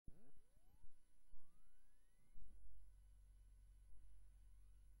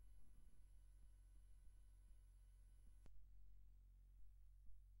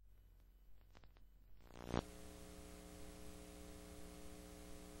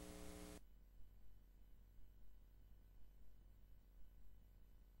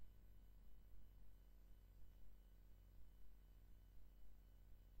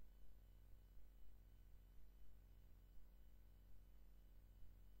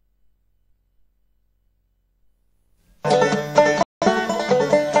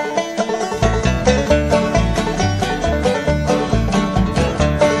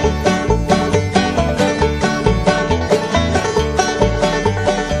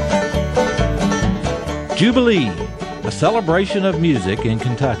Jubilee, a celebration of music in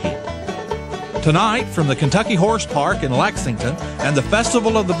Kentucky. Tonight, from the Kentucky Horse Park in Lexington and the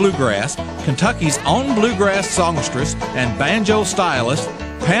Festival of the Bluegrass, Kentucky's own bluegrass songstress and banjo stylist,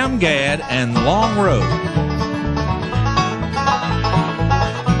 Pam Gadd and Long Road.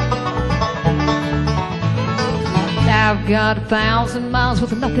 I've got 1,000 miles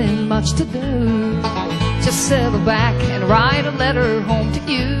with nothing much to do. Just settle back and write a letter home to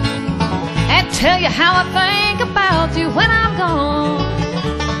you and tell you how I think about you when I'm gone,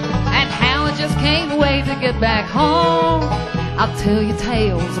 and how I just can't wait to get back home. I'll tell you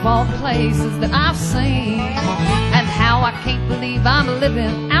tales of all the places that I've seen, and how I can't believe I'm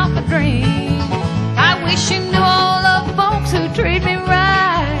living out the dream. I wish you knew all of the folks who treat me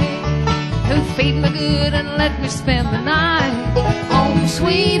right, who feed me good and let me spend the night. Home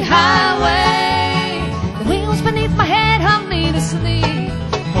sweet highway, the wheels beneath my head help me to sleep.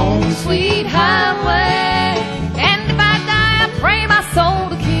 Home sweet highway, and if I die I pray my soul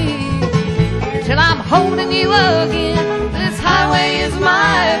to keep, till I'm holding you again. This highway is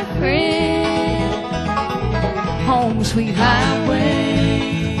my friend. Home sweet highway.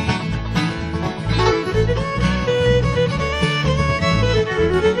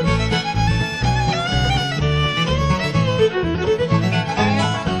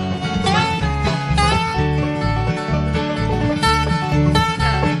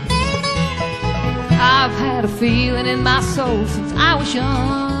 I've had a feeling in my soul since I was young.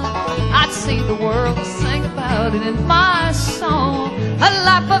 I'd see the world and sing about it in my song. A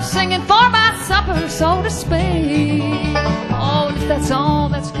life of singing for my supper, so to speak. Oh, and if that's all,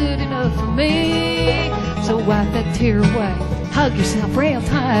 that's good enough for me. So wipe that tear away, hug yourself real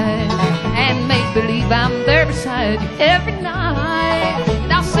tight, and make believe I'm there beside you every night.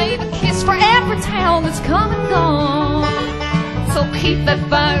 And I'll save a kiss for every town that's come and gone. So keep that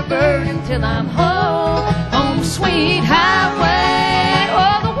fire burning till I'm home. Home sweet highway,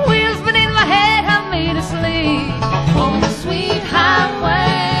 oh, the wheels beneath my head help me to sleep. Home sweet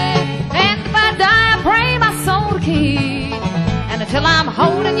highway, and if I die I pray my soul to keep, and until I'm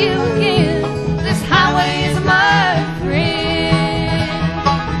holding you again, this highway is my friend.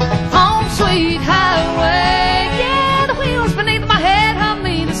 Home sweet highway, yeah, the wheels beneath my head help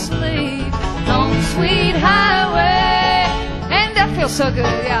me to sleep. Home sweet highway, feels so good,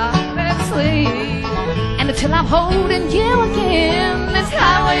 yeah, let's sleep. And until I'm holding you again, this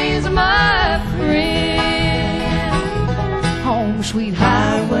highway is my friend. Home sweet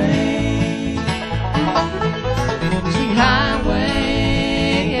highway, sweet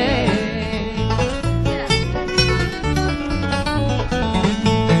highway, yeah.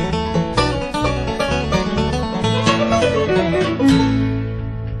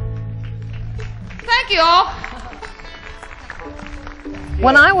 Thank you all.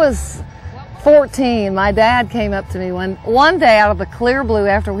 When I was 14, my dad came up to me one day out of the clear blue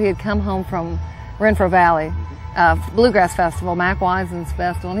after we had come home from Renfro Valley Bluegrass Festival, Mac Wisen's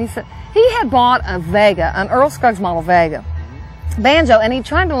festival, and he said he had bought a Vega, an Earl Scruggs model Vega banjo, and he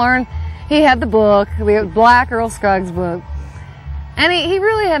tried to learn. He had the book, the black Earl Scruggs book, and he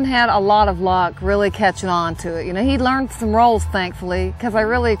really hadn't had a lot of luck really catching on to it. You know, he learned some rolls, thankfully, because I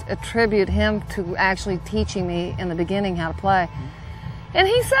really attribute him to actually teaching me in the beginning how to play. And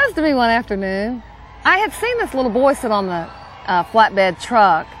he says to me one afternoon, I had seen this little boy sit on the flatbed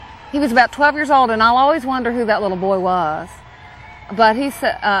truck. He was about 12 years old, and I'll always wonder who that little boy was. But he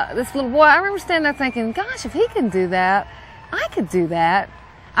said, this little boy, I remember standing there thinking, gosh, if he can do that, I could do that.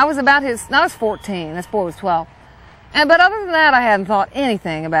 I was 14, this boy was 12. But other than that, I hadn't thought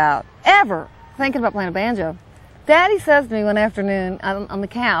anything about, ever thinking about playing a banjo. Daddy says to me one afternoon on the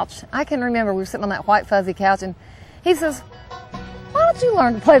couch, I can remember we were sitting on that white fuzzy couch, and he says, why don't you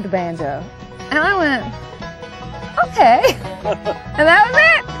learn to play the banjo? And I went, okay. And that was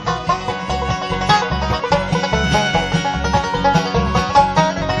it.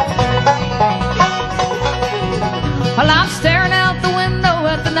 Well, I'm staring out the window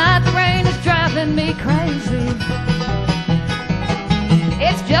at the night, the rain is driving me crazy.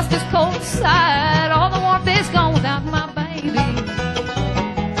 It's just as cold outside, all the warmth is gone without my baby.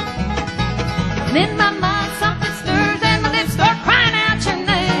 And in my mind something stirs and my lips start crying out your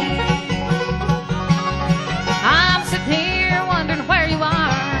name. I'm sitting here wondering where you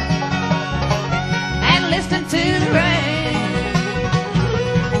are and listening to the rain.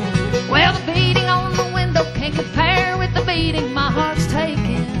 Well, the beating on the window can't compare with the beating my heart's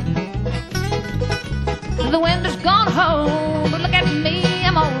taking. The window's gone home, but look at me,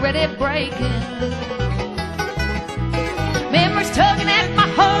 I'm already breaking. Memories tugging at my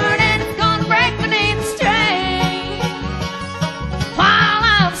heart and it's gonna break beneath the strain. While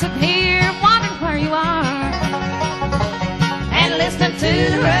I'm sitting here wondering where you are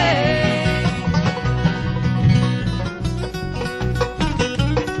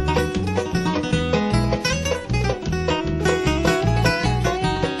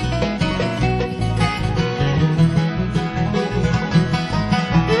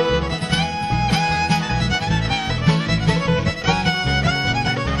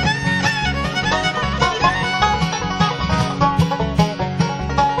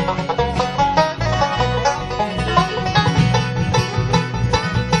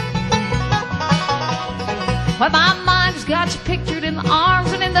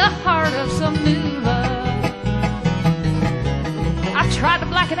tried to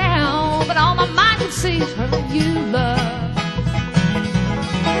black it out, but all my mind could see is her you love.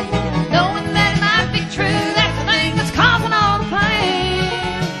 Knowing that it might be true, that's the thing that's causing all the pain.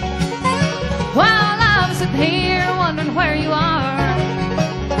 While I'm sitting here wondering where you are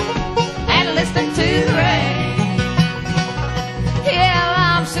and listening to the rain.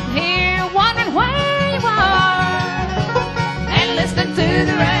 Yeah, I'm sitting here wondering where you are and listening to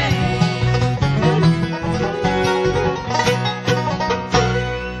the rain.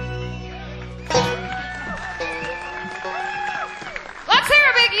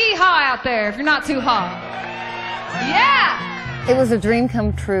 Out there if you're not too hot. Yeah! It was a dream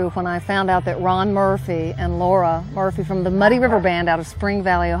come true when I found out that Ron Murphy and Laura Murphy from the Muddy River Band out of Spring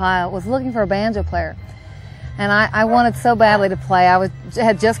Valley, Ohio, was looking for a banjo player. And I wanted so badly to play.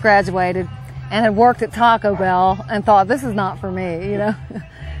 Had just graduated and had worked at Taco Bell and thought, this is not for me, you know.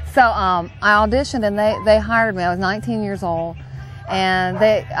 So I auditioned and they hired me. I was 19 years old. And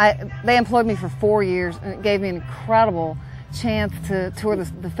they employed me for 4 years, and it gave me an incredible chance to tour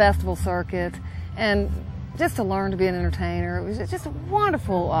the festival circuit and just to learn to be an entertainer. It was just a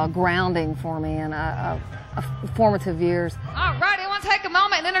wonderful grounding for me and formative years. All right, I want to take a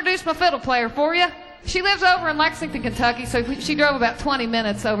moment and introduce my fiddle player for you. She lives over in Lexington, Kentucky, so she drove about 20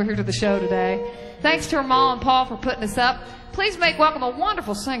 minutes over here to the show today. Thanks to her mom and pa for putting us up. Please make welcome a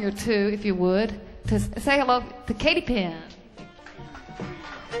wonderful singer, too, if you would, to say hello to Katie Penn.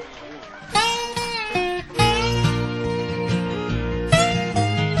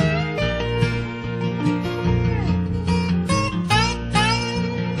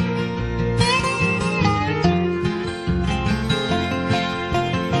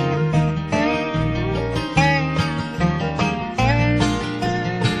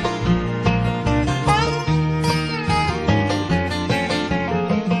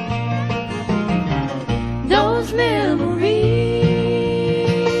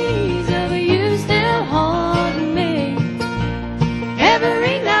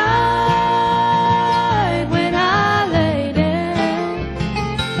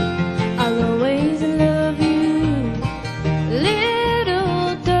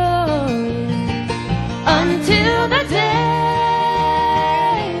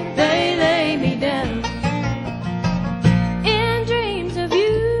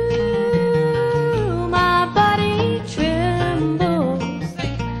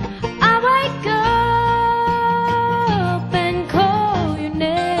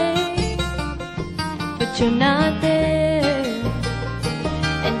 You're not there,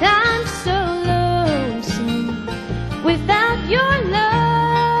 and I'm so lonesome. Without your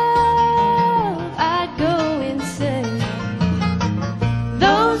love, I'd go insane.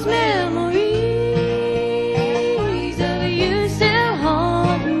 Those memories of you still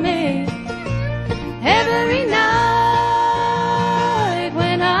haunt me every night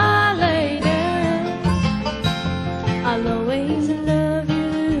when I lay down. I'll always love you.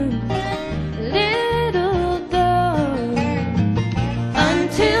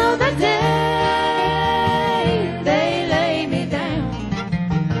 Till the day they lay me down.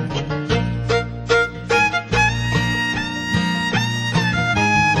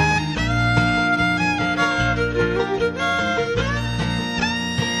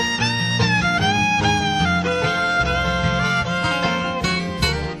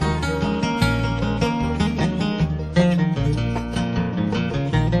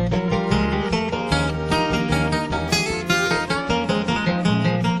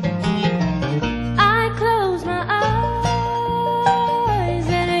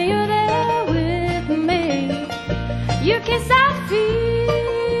 Your kiss I feel,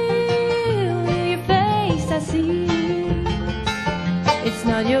 your face I see. It's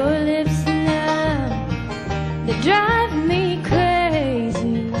not your lips now that drive me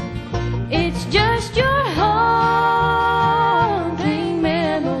crazy. It's just your haunting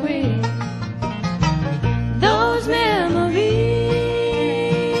memory. Those memories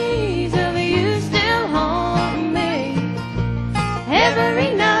of you still haunt me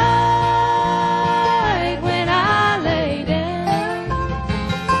every night.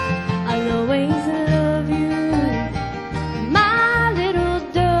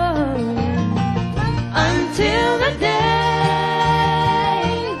 Until the day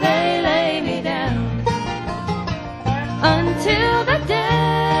they lay me down.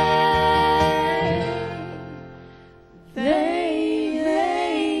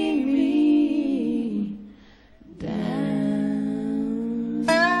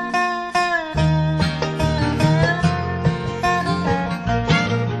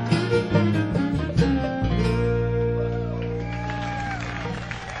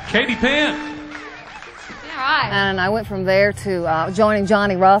 Katie Penn. All right. And I went from there to joining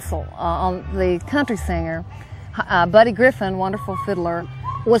Johnny Russell, on the country singer. Buddy Griffin, wonderful fiddler,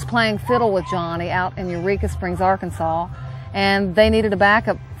 was playing fiddle with Johnny out in Eureka Springs, Arkansas. And they needed a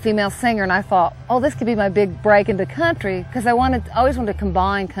backup female singer, and I thought, oh, this could be my big break into country, because I always wanted to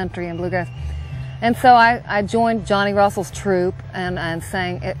combine country and bluegrass. And so I joined Johnny Russell's troupe and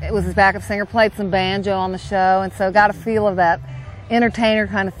sang. It was his backup singer, played some banjo on the show, and so got a feel of that entertainer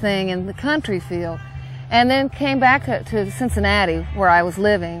kind of thing in the country field. And then came back to Cincinnati, where I was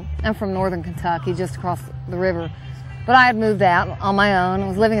living. I'm from northern Kentucky, just across the river. But I had moved out on my own and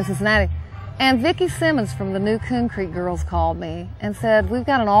was living in Cincinnati. And Vicki Simmons from the New Coon Creek Girls called me and said, we've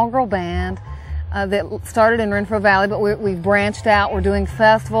got an all-girl band that started in Renfro Valley, but we've branched out. We're doing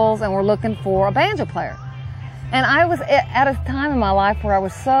festivals, and we're looking for a banjo player. And I was at a time in my life where I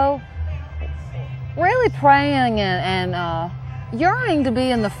was so really praying and yearning to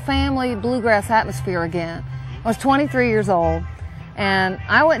be in the family bluegrass atmosphere again. I was 23 years old, and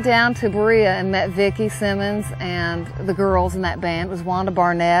I went down to Berea and met Vicki Simmons and the girls in that band. It was Wanda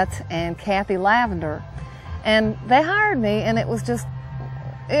Barnett and Kathy Lavender. And they hired me, and it was just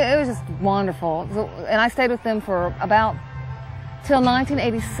wonderful. And I stayed with them for about till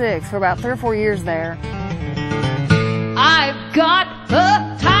 1986, for about 3 or 4 years there. I've got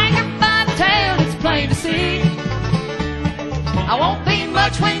a tiger by the tail, it's plain to see. I won't be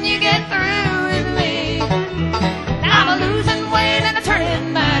much when you get through with me. Now I'm losing weight and I'm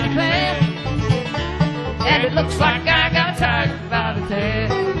turning mighty fast, and it looks like I got a tiger by the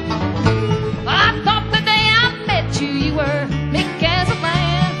tail. I thought the day I met you, you were meek as a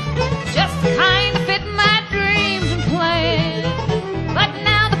lamb, just the kind of fit my dreams and plans. But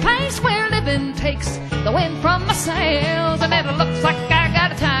now the pace we're living takes the wind from my sails, and it looks like I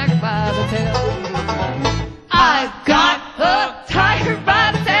got a tiger by the tail. I've got a tiger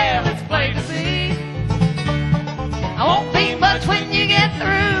by the tail, it's plain to see. I won't be much when you get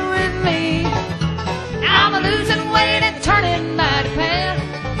through with me. I'm losing weight and turning mighty fast,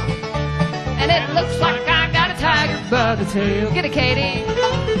 and it looks like I got a tiger by the tail. Get it, Katie.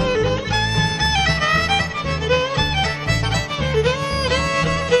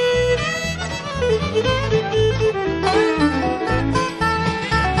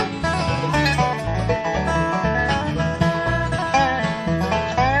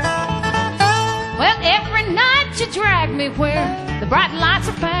 Drag me where the bright lights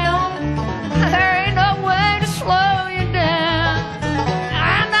are found. There ain't no way to slow you down.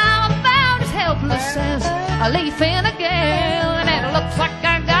 I'm now about as helpless as a leaf in a gale, and it looks like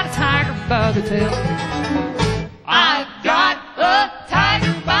I got a tiger by the tail. I've got a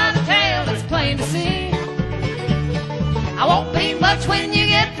tiger by the tail, it's plain to see. I won't be much when you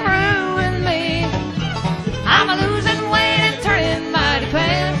get through with me. I'm losing weight and turning mighty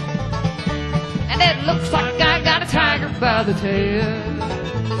fast, and it looks like I got a tiger by the tail.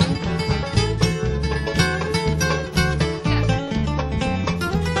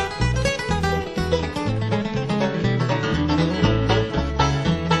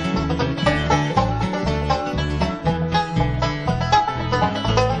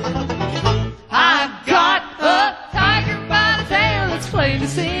 I've got a tiger by the tail, it's plain to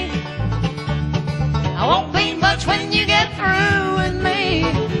see. I won't be much when you get through with me.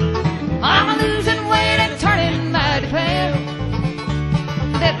 I'm losing weight and turning mighty pale,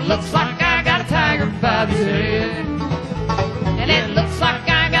 and it looks like I got a tiger by the tail. And it looks like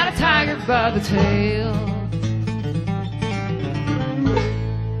I got a tiger by the tail.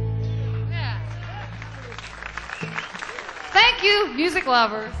 Yeah. Thank you, music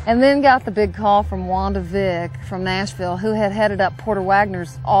lovers. And then got the big call from Wanda Vick from Nashville, who had headed up Porter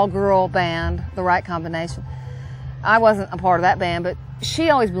Wagner's all-girl band, The Right Combination. I wasn't a part of that band, but she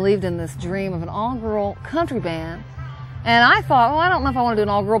always believed in this dream of an all-girl country band. And I thought, well, I don't know if I want to do an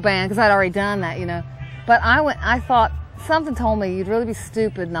all-girl band, because I'd already done that, you know. But I thought, something told me you'd really be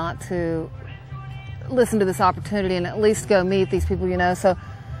stupid not to listen to this opportunity and at least go meet these people, you know. So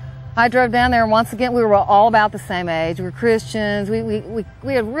I drove down there, and once again, we were all about the same age. We were Christians. We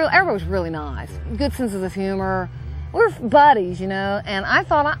had everybody was really nice, good senses of humor. We were buddies, you know. And I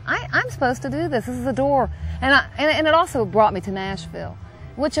thought, I'm supposed to do this. This is the door. And it also brought me to Nashville,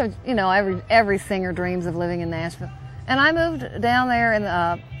 which, you know, every singer dreams of living in Nashville. And I moved down there in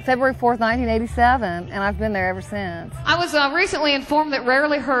February 4th, 1987, and I've been there ever since. I was recently informed that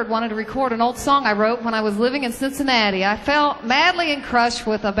Rarely Heard wanted to record an old song I wrote when I was living in Cincinnati. I fell madly in crush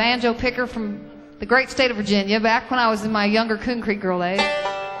with a banjo picker from the great state of Virginia back when I was in my younger Coon Creek girl days.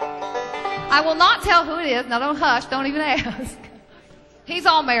 I will not tell who it is. Now, don't hush. Don't even ask. He's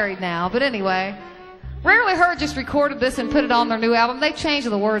all married now, but anyway. Rarely Heard just recorded this and put it on their new album. They changed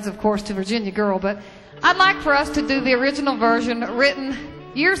the words, of course, to Virginia Girl, but I'd like for us to do the original version written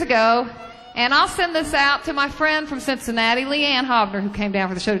years ago, and I'll send this out to my friend from Cincinnati, Leanne Hobner, who came down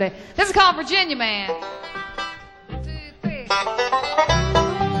for the show today. This is called Virginia Man. 1, 2, 3.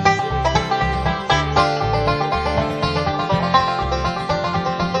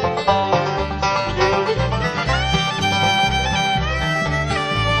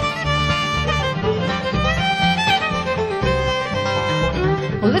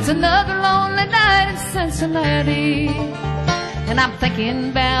 Well, it's another lonely night in Cincinnati, and I'm thinking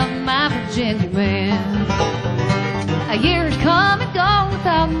about my Virginia man. A year's come and gone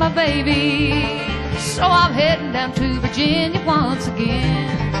without my baby, so I'm heading down to Virginia once again.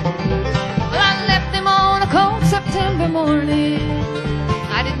 Well, I left him on a cold September morning.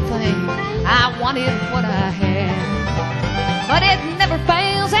 I didn't think I wanted what I had, but it never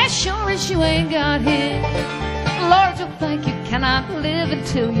fails, as sure as you ain't got him. Lord, you'll think you cannot live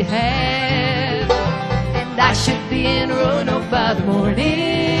until you have. And I should be in Roanoke by the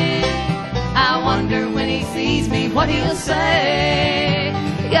morning. I wonder when he sees me what he'll say.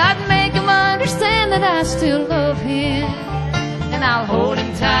 Gotta make him understand that I still love him, and I'll hold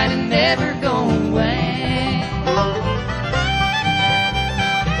him tight and never go away.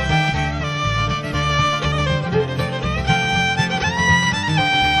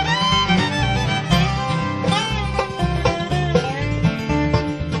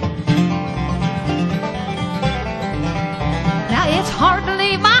 It's hard to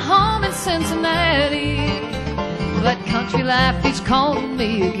leave my home in Cincinnati, but country life keeps calling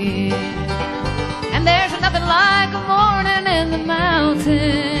me again. And there's nothing like a morning in the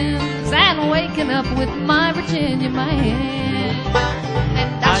mountains and waking up with my Virginia man.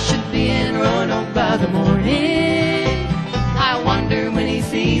 And I should be in Roanoke by the morning. I wonder when he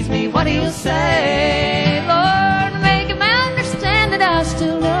sees me what he'll say. Lord, make him understand that I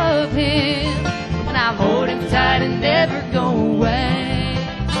still love him, and I'll hold him tight and never go away.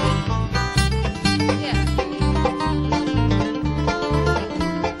 Yeah.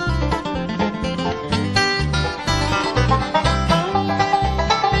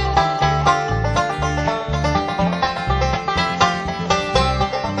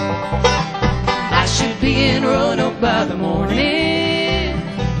 I should be in Roanoke by the morning.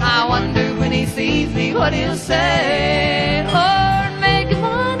 I wonder when he sees me what he'll say. Lord, make him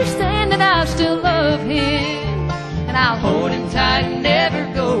understand that I still love him, and I'll hold him tight and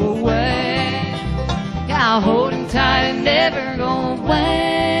never go away. Yeah, I'll hold him tight and never go away.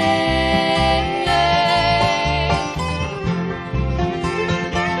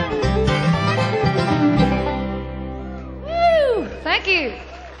 Woo! Thank you.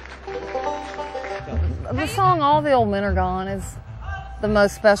 The song All the Old Men Are Gone is the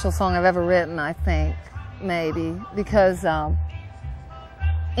most special song I've ever written, I think, maybe, because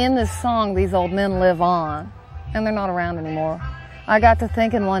in this song, these old men live on, and they're not around anymore. I got to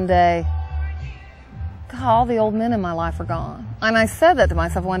thinking one day, God, all the old men in my life are gone. And I said that to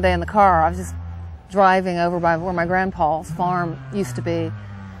myself one day in the car. I was just driving over by where my grandpa's farm used to be.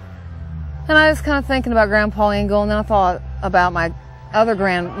 And I was kind of thinking about Grandpa Engel, and then I thought about my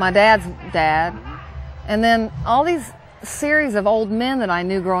dad's dad. And then all these series of old men that I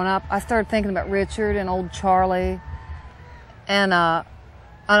knew growing up, I started thinking about Richard and old Charlie and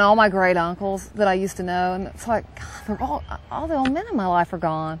all my great uncles that I used to know. And it's like, God, all the old men in my life are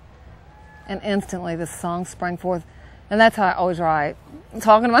gone. And instantly this song sprang forth. And that's how I always write,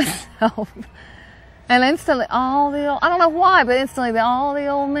 talking to myself. And instantly, I don't know why, but instantly, all the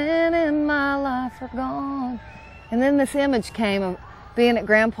old men in my life are gone. And then this image came of being at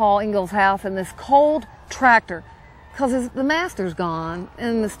Grandpa Engel's house and this cold tractor, because the master's gone,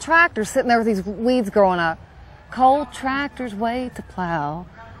 and this tractor sitting there with these weeds growing up. Cold tractors wait to plow.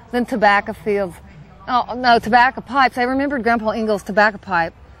 Then tobacco fields. Oh, no, tobacco pipes. I remembered Grandpa Engel's tobacco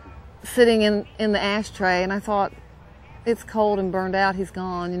pipe sitting in the ashtray, and I thought, it's cold and burned out, he's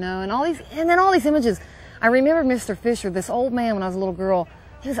gone, you know, and then all these images. I remembered Mr. Fisher, this old man when I was a little girl.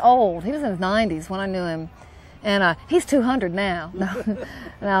 He was old. He was in his 90s when I knew him. And he's 200 now.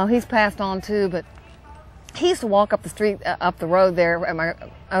 No, he's passed on too, but he used to walk up the street, up the road there at my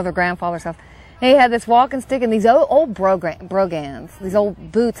other grandfather's house. And he had this walking stick and these old brogans, these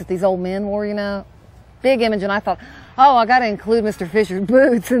old boots that these old men wore, you know. Big image, and I thought, oh, I got to include Mr. Fisher's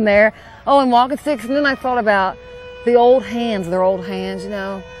boots in there. Oh, and walking sticks. And then I thought about the old hands, their old hands, you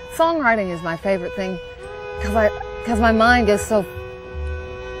know. Songwriting is my favorite thing because my mind goes so,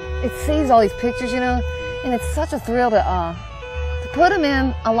 it sees all these pictures, you know, and it's such a thrill to put them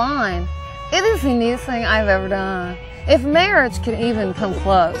in a line. It is the neatest thing I've ever done. If marriage can even come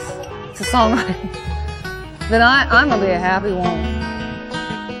close to songwriting, then I'm going to be a happy woman.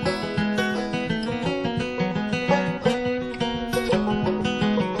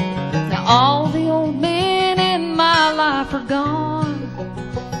 all the old men in my life are gone.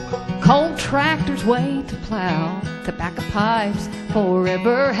 Cold tractors wait to plow. Tobacco pipes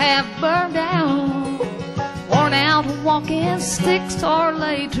forever have burned down. Worn out walking sticks are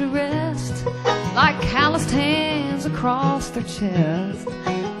laid to rest, like calloused hands across their chest,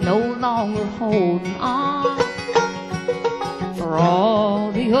 no longer holding on. For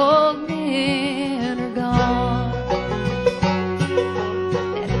all the old men are gone.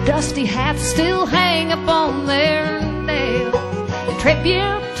 And dusty hats still hang upon their nails, in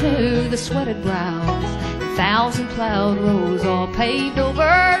tribute to the sweated brows. 1,000 plowed rows all paved over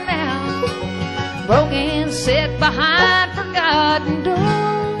now, broken set behind forgotten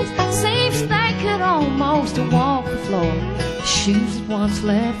doors. Seems they could almost walk the floor. Shoes that once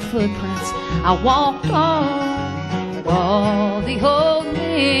left footprints I walked on, but all the old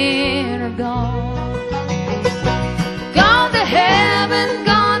men are gone. Gone to heaven,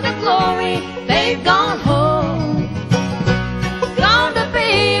 gone to glory, they've gone home. Gone to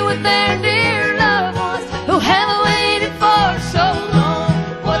be with their dear loved ones who have waited for so long.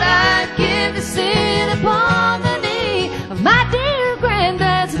 What I'd give to sit upon the knee of my dear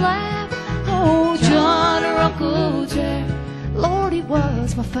granddad's lap. Oh, John or Uncle Jack, Lord, he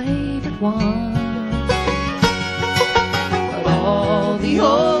was my favorite one. But all the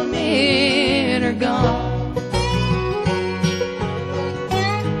old men are gone.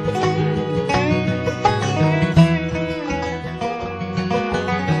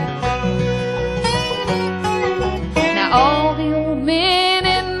 All the old men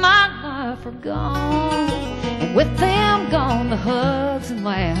in my life are gone, and with them gone the hugs and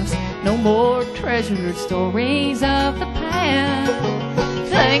laughs. No more treasured stories of the past.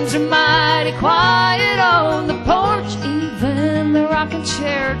 Things are mighty quiet on the porch, even the rocking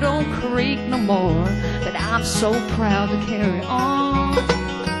chair don't creak no more. But I'm so proud to carry on.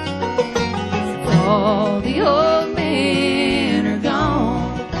 All the old men are gone.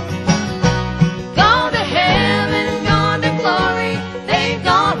 Gone to heaven, gone to glory, they've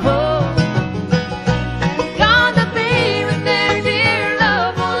gone home. Gone to be with their dear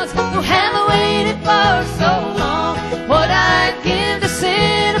loved ones who have waited for so long. What I'd give to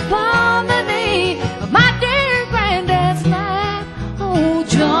sit upon the knee of my dear granddad's lap. Oh,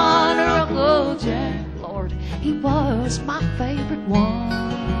 John or Uncle Jack, Lord, he was my favorite one.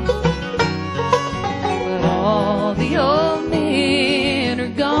 But all the old men are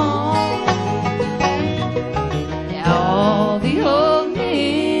gone. All the old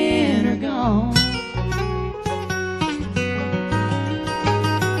men are gone.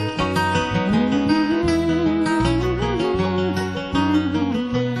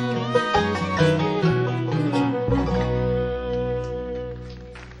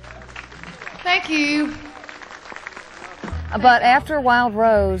 Thank you. But after Wild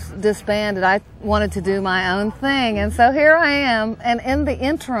Rose disbanded, I wanted to do my own thing, and so here I am. And in the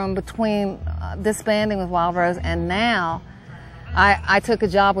interim between disbanding with Wild Rose and now, I took a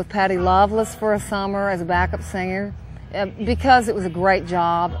job with Patty Loveless for a summer as a backup singer because it was a great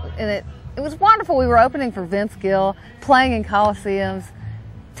job, and it was wonderful. We were opening for Vince Gill, playing in coliseums.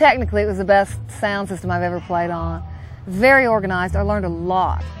 Technically, it was the best sound system I've ever played on. Very organized. I learned a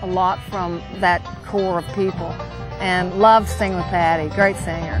lot from that core of people, and loved singing with Patty. Great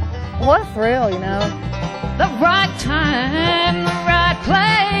singer. What a thrill, you know. The right time, the right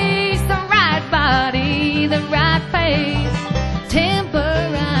place, the right body, the right face. Timber,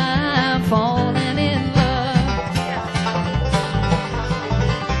 I'm falling in love.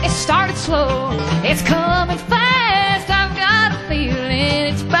 It started slow, it's coming fast. I've got a feeling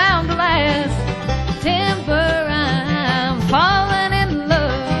it's bound to last. Timber, I'm falling in love.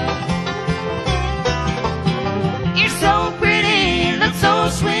 You're so pretty, you look so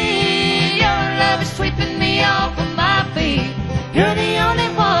sweet. Your love is sweeping me off of my feet. You're the only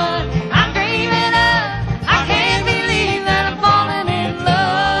one I'm dreaming of. I can't believe that I'm falling in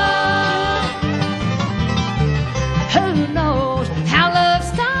love. Who knows how love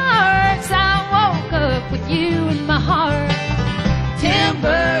starts? I woke up with you in my heart. Timber,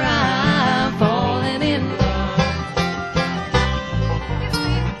 I'm falling in love.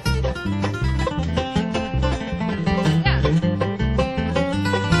 Yeah.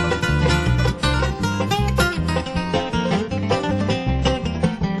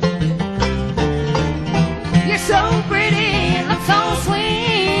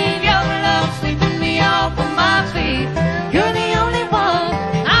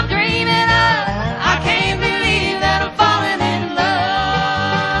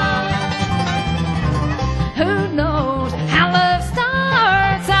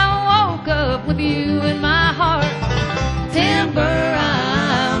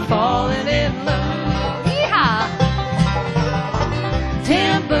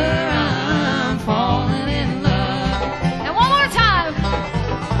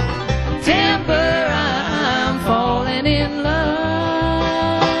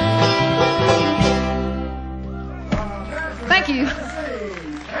 you.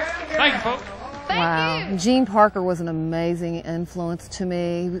 Thank you, folks. Wow. you. Gene Parker was an amazing influence to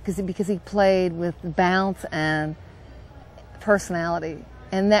me because he played with bounce and personality.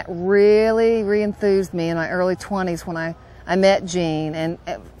 And that really re-enthused me in my early 20s when I met Gene. And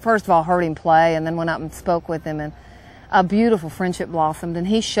first of all, heard him play and then went up and spoke with him. And a beautiful friendship blossomed. And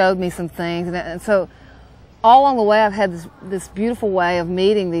he showed me some things. And so all along the way, I've had this beautiful way of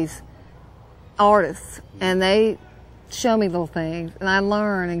meeting these artists. And they show me little things, and I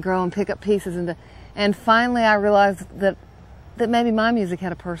learn and grow and pick up pieces, and finally I realized that maybe my music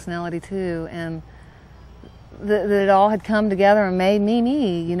had a personality too, and that it all had come together and made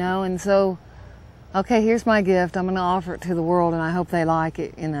me, you know. And so, okay, here's my gift. I'm going to offer it to the world, and I hope they like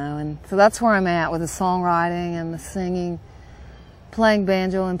it, you know. And so that's where I'm at with the songwriting and the singing, playing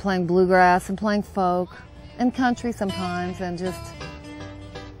banjo and playing bluegrass and playing folk and country sometimes, and just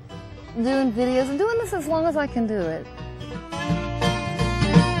doing videos and doing this as long as I can do it.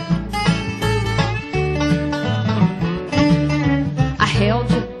 I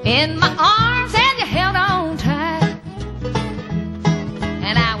held you in my arms and you held on tight,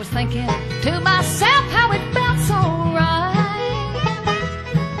 and I was thinking to myself how it felt so right.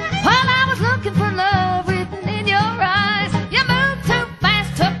 While I was looking for love written in your eyes, you moved too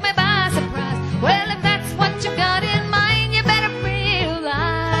fast, took me by surprise. Well, if that's what you got in mind, you better realize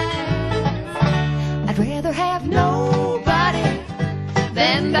I'd rather have nobody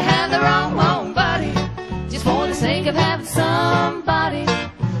than to have the wrong body, just for the sake of having somebody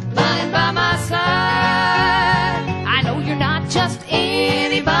lying by my side. I know you're not just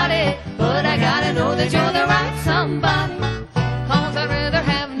anybody, but I gotta know that you're the right somebody, 'cause I'd rather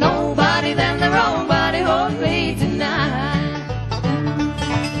have nobody than the wrong body hold me tonight.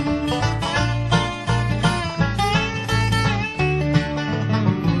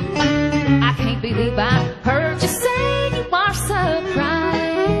 I can't believe I heard you say you are surprised.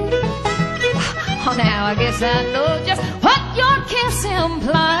 Oh, now I guess I know just what your kiss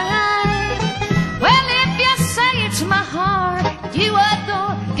implies. Well, if you say it's my heart you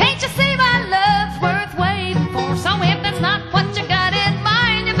adore, can't you see my love's worth waiting for? So if that's not what you got in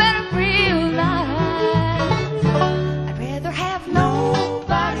mind, you better realize I'd rather have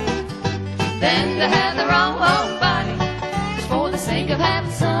nobody than to have the wrong body, just for the sake of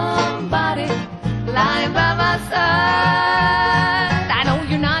having some.